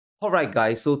Alright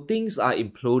guys, so things are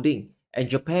imploding and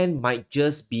Japan might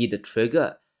just be the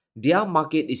trigger. Their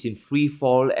market is in free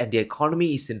fall and the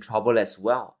economy is in trouble as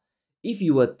well. If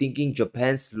you were thinking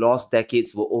Japan's lost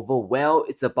decades were over, well,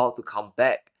 it's about to come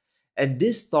back. And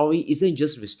this story isn't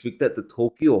just restricted to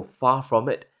Tokyo, far from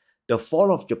it. The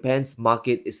fall of Japan's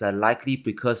market is a likely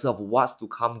precursor of what's to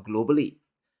come globally.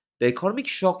 The economic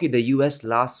shock in the US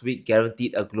last week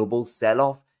guaranteed a global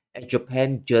sell-off and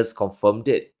Japan just confirmed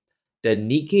it. The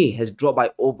Nikkei has dropped by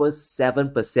over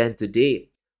 7% today,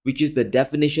 which is the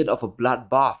definition of a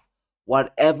bloodbath.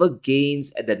 Whatever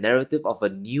gains and the narrative of a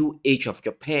new age of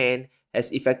Japan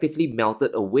has effectively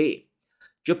melted away.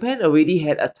 Japan already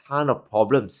had a ton of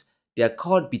problems. They are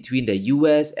caught between the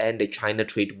US and the China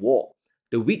trade war.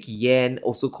 The weak yen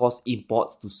also caused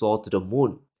imports to soar to the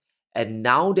moon. And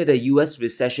now that the US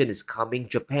recession is coming,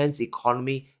 Japan's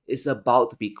economy is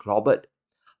about to be clobbered.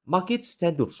 Markets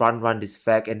tend to front run this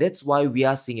fact, and that's why we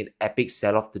are seeing an epic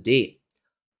sell off today.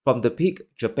 From the peak,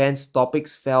 Japan's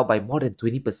topics fell by more than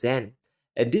 20%,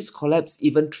 and this collapse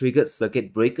even triggered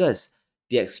circuit breakers.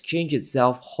 The exchange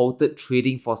itself halted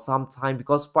trading for some time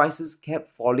because prices kept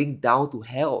falling down to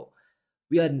hell.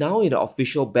 We are now in an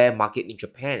official bear market in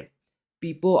Japan.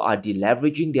 People are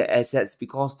deleveraging their assets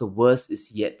because the worst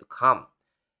is yet to come.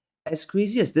 As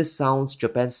crazy as this sounds,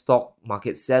 Japan's stock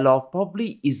market sell-off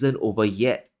probably isn't over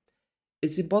yet.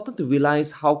 It's important to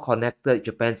realize how connected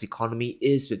Japan's economy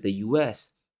is with the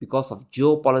US. Because of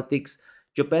geopolitics,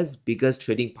 Japan's biggest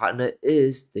trading partner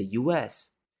is the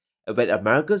US. And when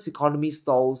America's economy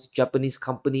stalls, Japanese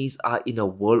companies are in a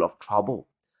world of trouble.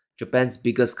 Japan's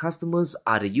biggest customers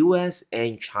are the US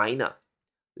and China.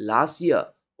 Last year,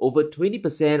 over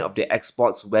 20% of their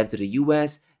exports went to the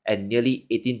US and nearly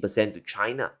 18% to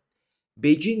China.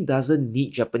 Beijing doesn't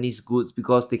need Japanese goods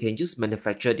because they can just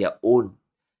manufacture their own.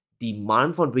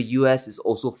 Demand from the US is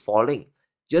also falling.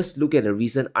 Just look at the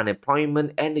recent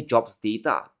unemployment and the jobs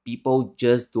data. People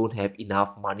just don't have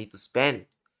enough money to spend.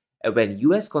 And when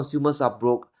US consumers are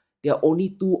broke, there are only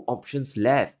two options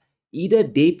left. Either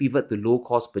they pivot to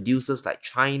low-cost producers like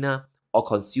China, or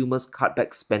consumers cut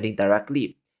back spending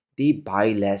directly. They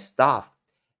buy less stuff.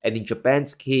 And in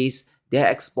Japan's case, their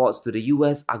exports to the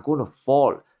US are going to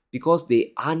fall because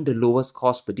they aren't the lowest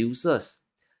cost producers.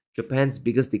 Japan's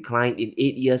biggest decline in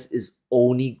 8 years is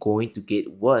only going to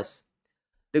get worse.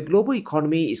 The global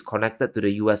economy is connected to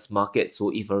the US market, so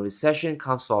if a recession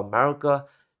comes to America,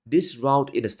 this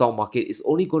rout in the stock market is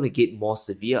only going to get more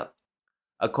severe.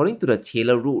 According to the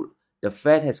Taylor rule, the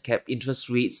Fed has kept interest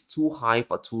rates too high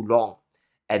for too long,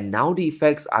 and now the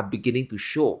effects are beginning to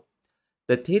show.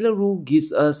 The Taylor rule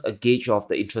gives us a gauge of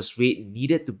the interest rate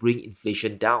needed to bring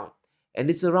inflation down, and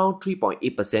it's around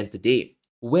 3.8% today.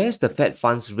 Where's the Fed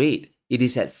funds rate? It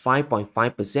is at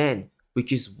 5.5%,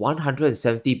 which is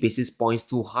 170 basis points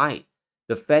too high.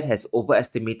 The Fed has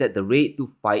overestimated the rate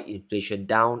to fight inflation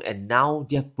down, and now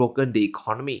they have broken the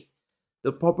economy.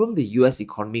 The problem the US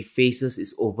economy faces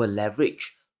is over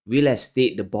leverage. Real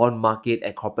estate, the bond market,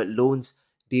 and corporate loans,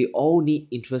 they all need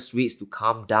interest rates to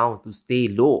calm down to stay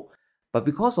low. But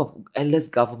because of endless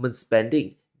government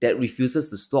spending that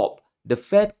refuses to stop, the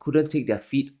Fed couldn't take their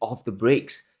feet off the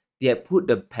brakes. They had put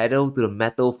the pedal to the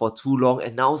metal for too long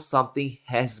and now something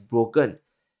has broken.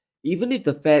 Even if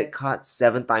the Fed cuts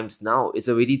 7 times now, it's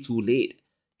already too late.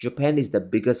 Japan is the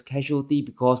biggest casualty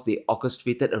because they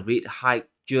orchestrated a rate hike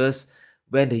just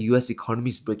when the US economy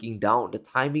is breaking down. The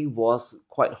timing was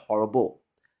quite horrible.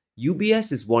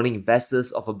 UBS is warning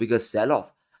investors of a bigger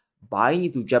sell-off. Buying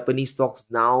into Japanese stocks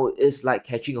now is like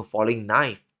catching a falling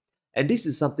knife. And this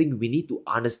is something we need to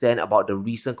understand about the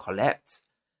recent collapse.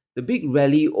 The big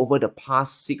rally over the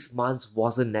past 6 months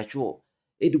wasn't natural.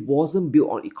 It wasn't built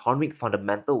on economic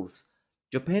fundamentals.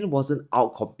 Japan wasn't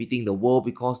out competing the world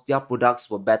because their products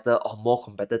were better or more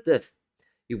competitive.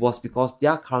 It was because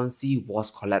their currency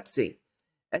was collapsing.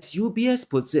 As UBS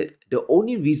puts it, the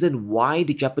only reason why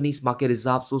the Japanese market is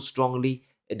up so strongly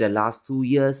in the last 2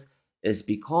 years is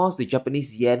because the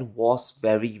Japanese yen was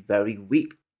very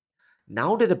weak.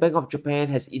 Now that the Bank of Japan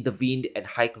has intervened and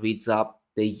hiked rates up,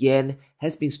 the yen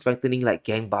has been strengthening like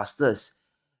gangbusters.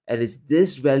 And it's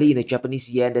this rally in the Japanese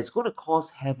yen that's going to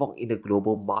cause havoc in the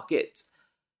global markets.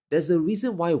 There's a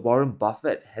reason why Warren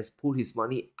Buffett has pulled his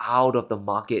money out of the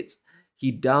markets.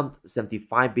 He dumped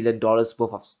 $75 billion worth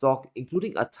of stock,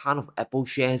 including a ton of Apple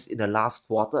shares in the last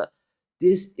quarter.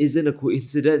 This isn't a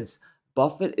coincidence.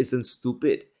 Buffett isn't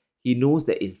stupid. He knows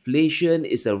that inflation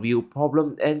is a real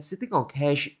problem and sitting on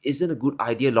cash isn't a good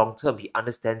idea long term. He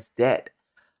understands that.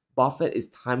 Buffett is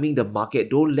timing the market.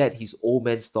 Don't let his old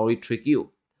man story trick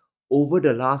you. Over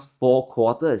the last 4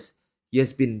 quarters, He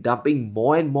has been dumping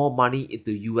more and more money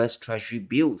into US Treasury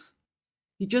bills.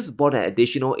 He just bought an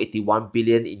additional 81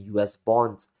 billion in US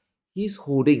bonds. His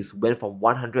holdings went from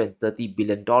 $130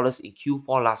 billion in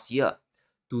Q4 last year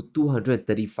to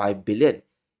 235 billion.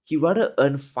 He rather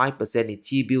earned 5% in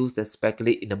T-bills than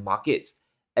speculate in the markets,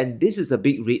 and this is a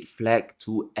big red flag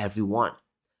to everyone.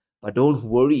 But don't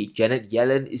worry, Janet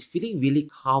Yellen is feeling really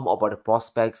calm about the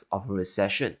prospects of a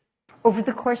recession. Over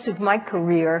the course of my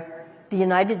career, the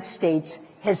United States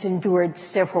has endured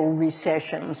several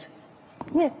recessions.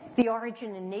 The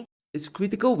origin and nature. It's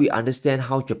critical we understand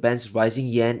how Japan's rising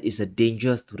yen is a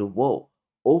danger to the world.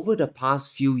 Over the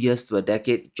past few years to a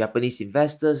decade, Japanese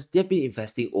investors, they've been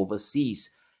investing overseas,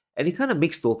 and it kind of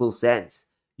makes total sense.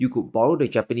 You could borrow the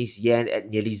Japanese yen at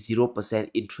nearly 0%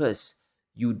 interest.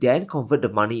 You then convert the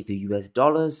money into US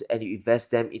dollars and you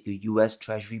invest them into US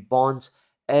Treasury bonds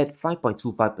at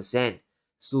 5.25%.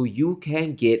 So you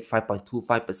can get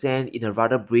 5.25% in a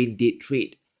rather brain dead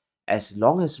trade. As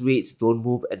long as rates don't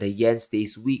move and the yen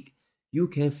stays weak, you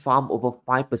can farm over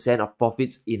 5% of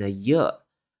profits in a year.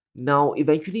 Now,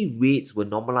 eventually rates will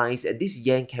normalize and this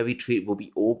yen carry trade will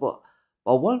be over.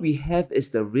 But what we have is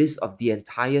the risk of the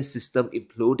entire system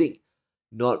imploding.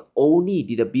 Not only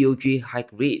did the BOJ hike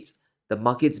rates, the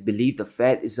markets believe the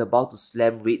Fed is about to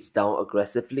slam rates down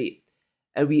aggressively.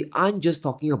 And we aren't just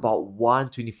talking about one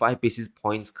 25 basis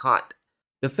points cut.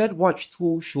 The Fed Watch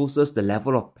tool shows us the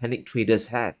level of panic traders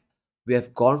have. We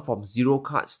have gone from 0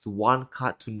 cuts to 1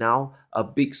 cut to now a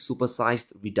big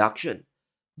supersized reduction.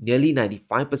 Nearly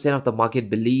 95% of the market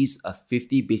believes a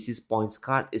 50 basis points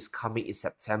cut is coming in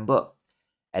September.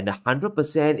 And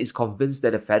 100% is convinced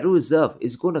that the Federal Reserve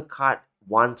is going to cut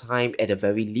one time at the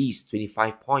very least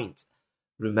 25 points.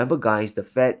 Remember guys, the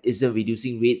Fed isn't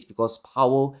reducing rates because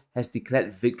Powell has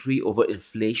declared victory over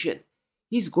inflation.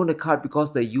 He's going to cut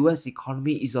because the US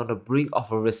economy is on the brink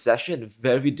of a recession,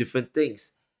 very different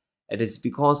things. And it's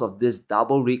because of this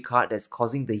double rate cut that's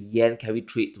causing the yen carry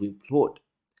trade to implode.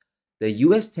 The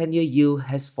US 10-year yield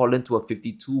has fallen to a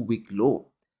 52-week low.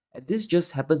 And this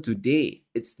just happened today.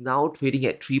 It's now trading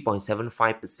at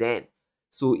 3.75%.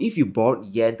 So if you borrowed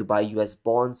yen to buy US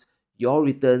bonds, your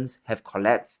returns have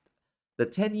collapsed. The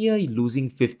 10-year losing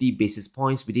 50 basis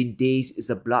points within days is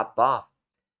a bloodbath.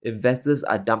 Investors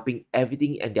are dumping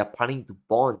everything and they're punting to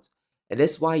bonds, and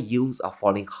that's why yields are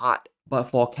falling hard. But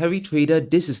for a carry trader,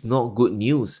 this is not good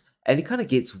news, and it kind of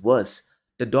gets worse.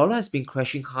 The dollar has been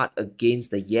crashing hard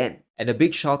against the yen. And a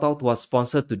big shout out to our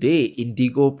sponsor today,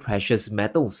 Indigo Precious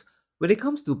Metals. When it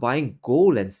comes to buying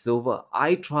gold and silver,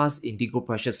 I trust Indigo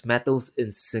Precious Metals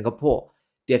in Singapore.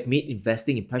 They have made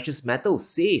investing in precious metals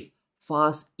safe,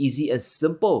 fast, easy and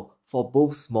simple for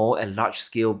both small and large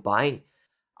scale buying.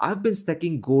 I've been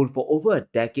stacking gold for over a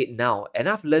decade now and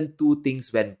I've learned two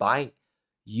things when buying.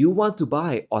 You want to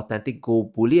buy authentic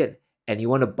gold bullion and you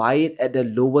want to buy it at the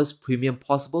lowest premium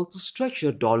possible to stretch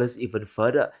your dollars even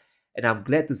further. And I'm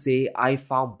glad to say I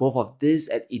found both of this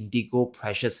at Indigo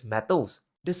Precious Metals.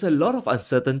 There's a lot of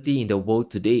uncertainty in the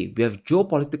world today. We have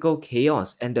geopolitical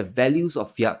chaos and the values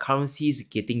of fiat currencies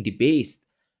getting debased.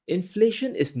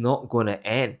 Inflation is not gonna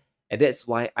end, and that's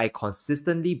why I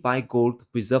consistently buy gold to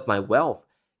preserve my wealth.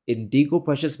 Indigo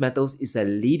Precious Metals is a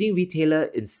leading retailer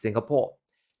in Singapore.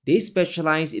 They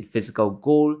specialize in physical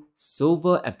gold,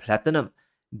 silver, and platinum.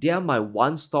 They are my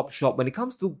one-stop shop when it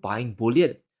comes to buying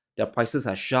bullion. Their prices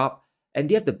are sharp, and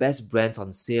they have the best brands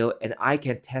on sale, and I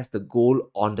can test the gold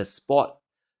on the spot.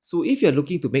 So if you're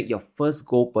looking to make your first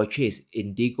gold purchase,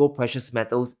 Indigo Precious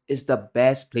Metals is the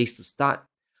best place to start.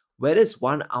 Whether it's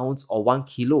 1 ounce or 1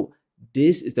 kilo,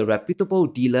 this is the reputable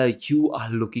dealer you are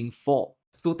looking for.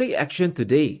 So take action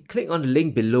today. Click on the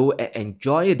link below and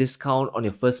enjoy a discount on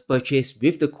your first purchase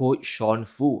with the code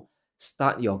SeanFu.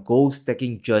 Start your gold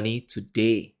stacking journey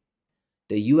today.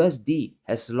 The USD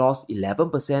has lost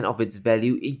 11% of its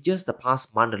value in just the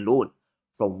past month alone,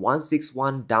 from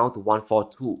 161 down to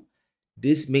 142.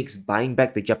 This makes buying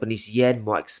back the Japanese yen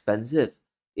more expensive.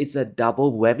 It's a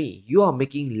double whammy. You are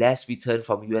making less return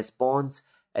from US bonds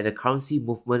and the currency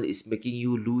movement is making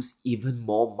you lose even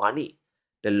more money.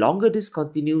 The longer this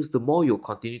continues, the more you'll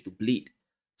continue to bleed.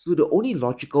 So the only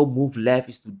logical move left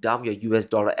is to dump your US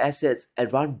dollar assets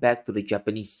and run back to the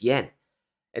Japanese yen.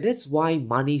 And that's why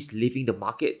money is leaving the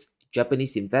markets.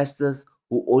 Japanese investors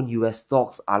who own US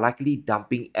stocks are likely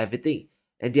dumping everything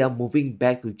and they are moving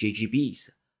back to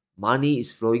JGBs. Money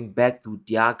is flowing back to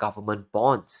their government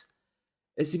bonds.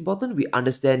 It's important we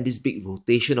understand this big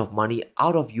rotation of money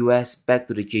out of US back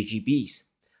to the JGBs.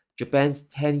 Japan's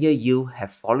 10-year yield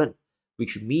have fallen,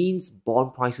 which means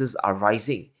bond prices are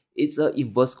rising. It's an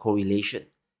inverse correlation.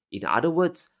 In other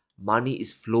words, money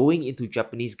is flowing into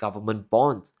Japanese government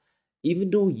bonds.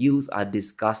 Even though yields are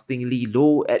disgustingly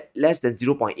low at less than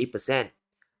 0.8%,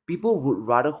 people would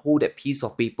rather hold that piece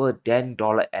of paper than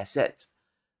dollar assets.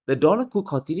 The dollar could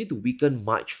continue to weaken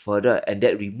much further, and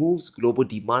that removes global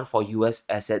demand for US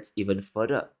assets even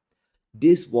further.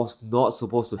 This was not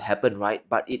supposed to happen, right?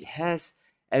 But it has,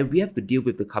 and we have to deal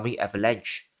with the coming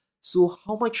avalanche. So,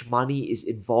 how much money is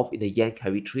involved in the yen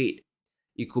carry trade?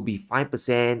 It could be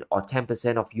 5% or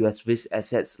 10% of US risk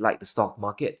assets like the stock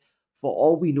market. For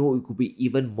all we know, it could be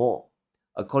even more.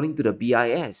 According to the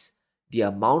BIS, the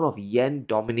amount of yen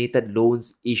dominated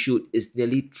loans issued is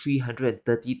nearly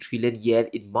 330 trillion yen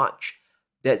in March.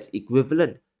 That's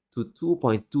equivalent to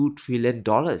 $2.2 trillion.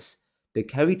 The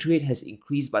carry trade has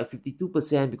increased by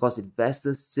 52% because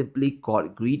investors simply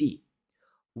got greedy.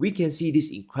 We can see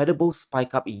this incredible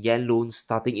spike up in yen loans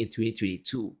starting in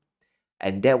 2022.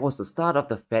 And that was the start of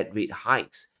the Fed rate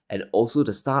hikes and also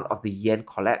the start of the yen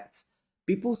collapse.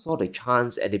 People saw the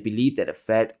chance and they believed that the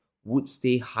Fed would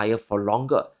stay higher for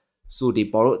longer. So they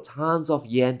borrowed tons of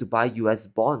yen to buy US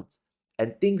bonds.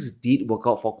 And things did work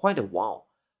out for quite a while.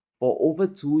 For over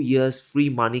 2 years, free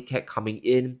money kept coming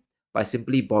in by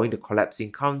simply borrowing the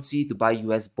collapsing currency to buy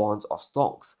US bonds or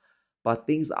stocks. But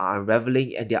things are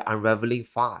unraveling and they're unraveling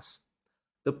fast.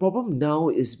 The problem now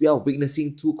is we are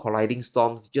witnessing two colliding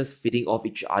storms just feeding off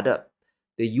each other.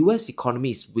 The US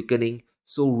economy is weakening,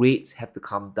 so rates have to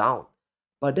come down.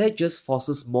 But that just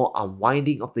forces more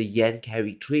unwinding of the yen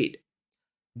carry trade.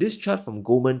 This chart from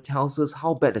Goldman tells us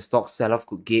how bad the stock sell-off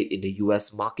could get in the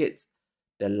US markets.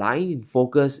 The line in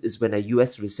focus is when a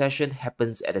US recession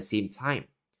happens at the same time.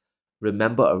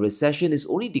 Remember, a recession is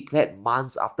only declared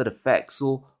months after the fact,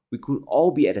 so we could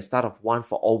all be at the start of one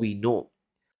for all we know.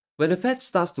 When the Fed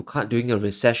starts to cut during a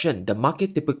recession, the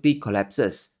market typically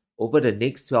collapses. Over the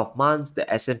next 12 months, the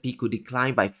S&P could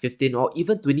decline by 15 or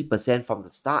even 20% from the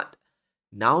start.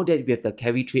 Now that we have the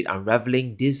carry trade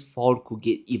unraveling, this fall could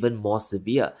get even more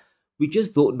severe. We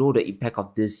just don't know the impact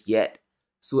of this yet.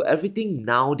 So everything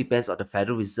now depends on the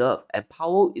Federal Reserve, and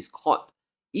Powell is caught.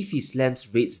 If he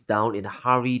slams rates down in a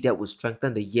hurry, that will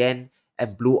strengthen the yen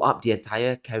and blow up the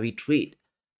entire carry trade.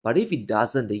 But if it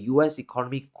doesn't, the US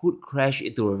economy could crash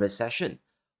into a recession.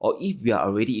 Or if we are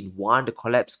already in one, the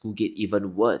collapse could get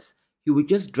even worse. He will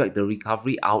just drag the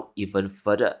recovery out even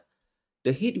further.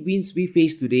 The headwinds we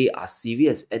face today are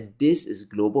serious and this is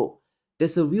global.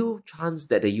 There's a real chance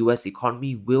that the US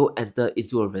economy will enter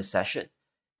into a recession.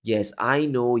 Yes, I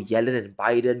know Yellen and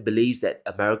Biden believes that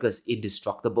America is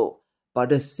indestructible, but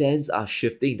the sands are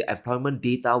shifting. The employment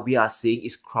data we are seeing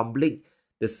is crumbling.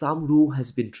 The sum rule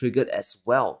has been triggered as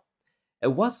well.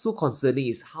 And what's so concerning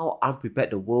is how unprepared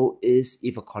the world is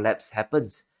if a collapse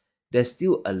happens. There's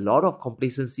still a lot of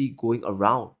complacency going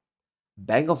around.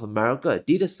 Bank of America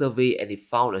did a survey and it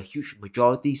found a huge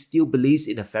majority still believes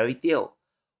in a fairy tale.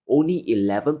 Only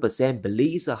 11%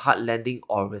 believes a hard landing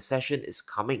or recession is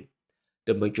coming.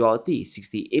 The majority,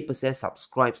 68%,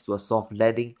 subscribes to a soft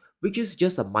landing, which is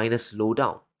just a minor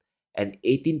slowdown. And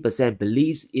 18%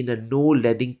 believes in a no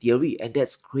landing theory, and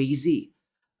that's crazy.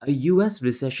 A US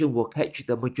recession will catch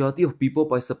the majority of people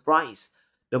by surprise.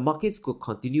 The markets could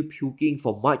continue puking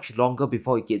for much longer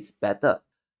before it gets better.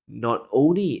 Not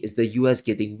only is the US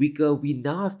getting weaker, we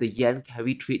now have the yen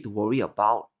carry trade to worry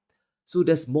about. So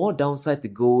there's more downside to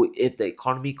go if the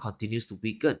economy continues to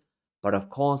weaken. But of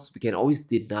course, we can always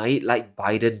deny it like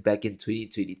Biden back in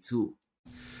 2022.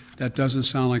 That doesn't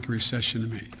sound like a recession to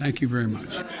me. Thank you very much.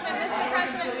 So, Mr.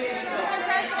 President,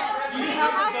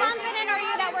 how confident are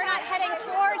you that we're not heading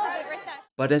towards a big recession?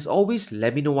 But as always,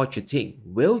 let me know what you think.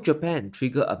 Will Japan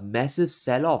trigger a massive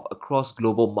sell-off across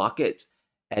global markets?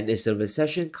 And is a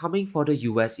recession coming for the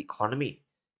US economy?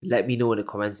 Let me know in the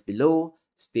comments below.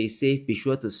 Stay safe, be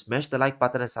sure to smash the like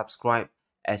button and subscribe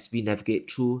as we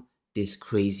navigate through these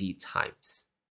crazy times.